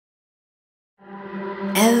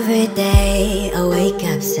Every day I wake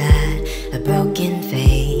up sad, a broken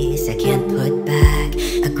face I can't put back.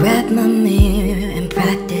 I grab my mirror and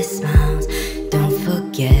practice smiles. Don't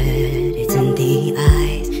forget it's in the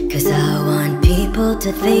eyes, 'cause I want people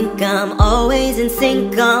to think I'm always in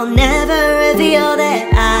sync. I'll never reveal that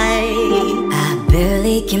I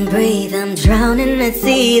barely can breathe. I'm drowning at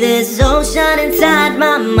sea, this ocean inside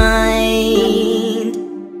my mind.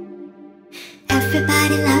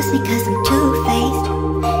 Everybody loves me 'cause I'm two-faced,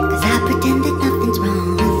 'cause I pretend that nothing's wrong.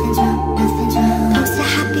 Nothing's wrong, nothing's wrong. Post a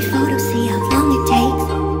happy photo, see how long it takes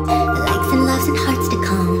the likes and loves and hearts to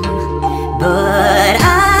come. But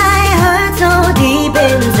I hurt so deep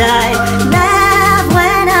inside, laugh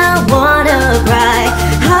when I wanna cry,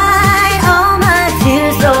 hide all my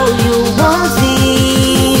tears so you won't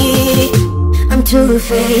see. I'm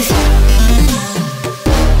two-faced.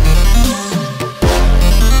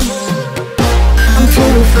 I'm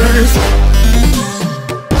two-faced.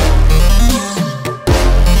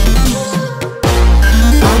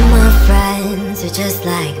 All my friends are just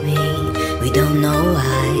like me. We don't know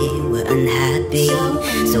why we're unhappy,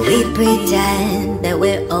 so we pretend that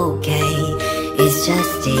we're okay. It's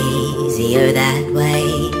just easier that way,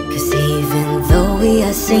 'cause even though we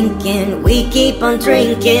are sinking, we keep on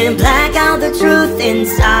drinking, black out the truth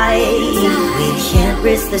inside. We can't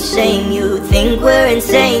risk the shame, you think we're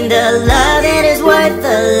insane. The love it is worth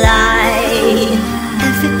the lie.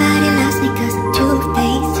 Everybody loves me 'cause I'm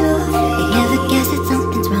two-faced. They never guess that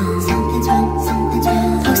something's wrong. Something's wrong, something's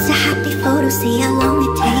wrong. Post a happy photo, see how long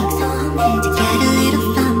it takes to get a little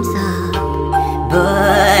thumbs up.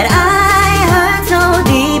 But I hurt so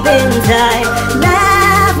deep inside,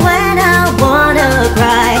 laugh when I wanna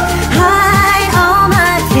cry, hide all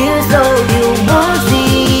my tears so you won't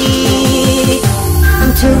see.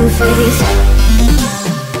 I'm two-faced.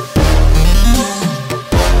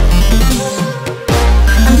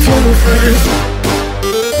 I'm two-faced.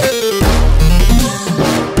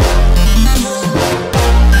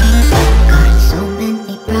 Got so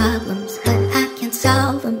many problems, but I can't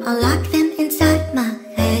solve them. I lock them inside my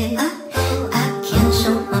head. I can't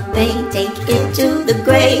show my pain, take it to the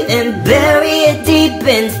grave and bury it deep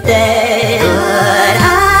instead. But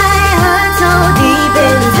I hurt so deep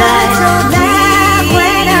inside, laugh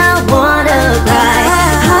when I wanna cry,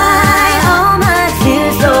 hide all my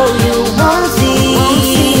tears so you won't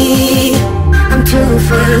see. I'm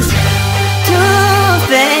two-faced.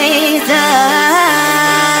 Two-faced.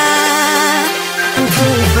 I'm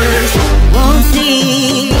two-faced. Won't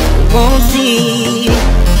see, won't see.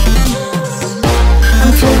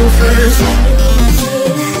 I'm two-faced.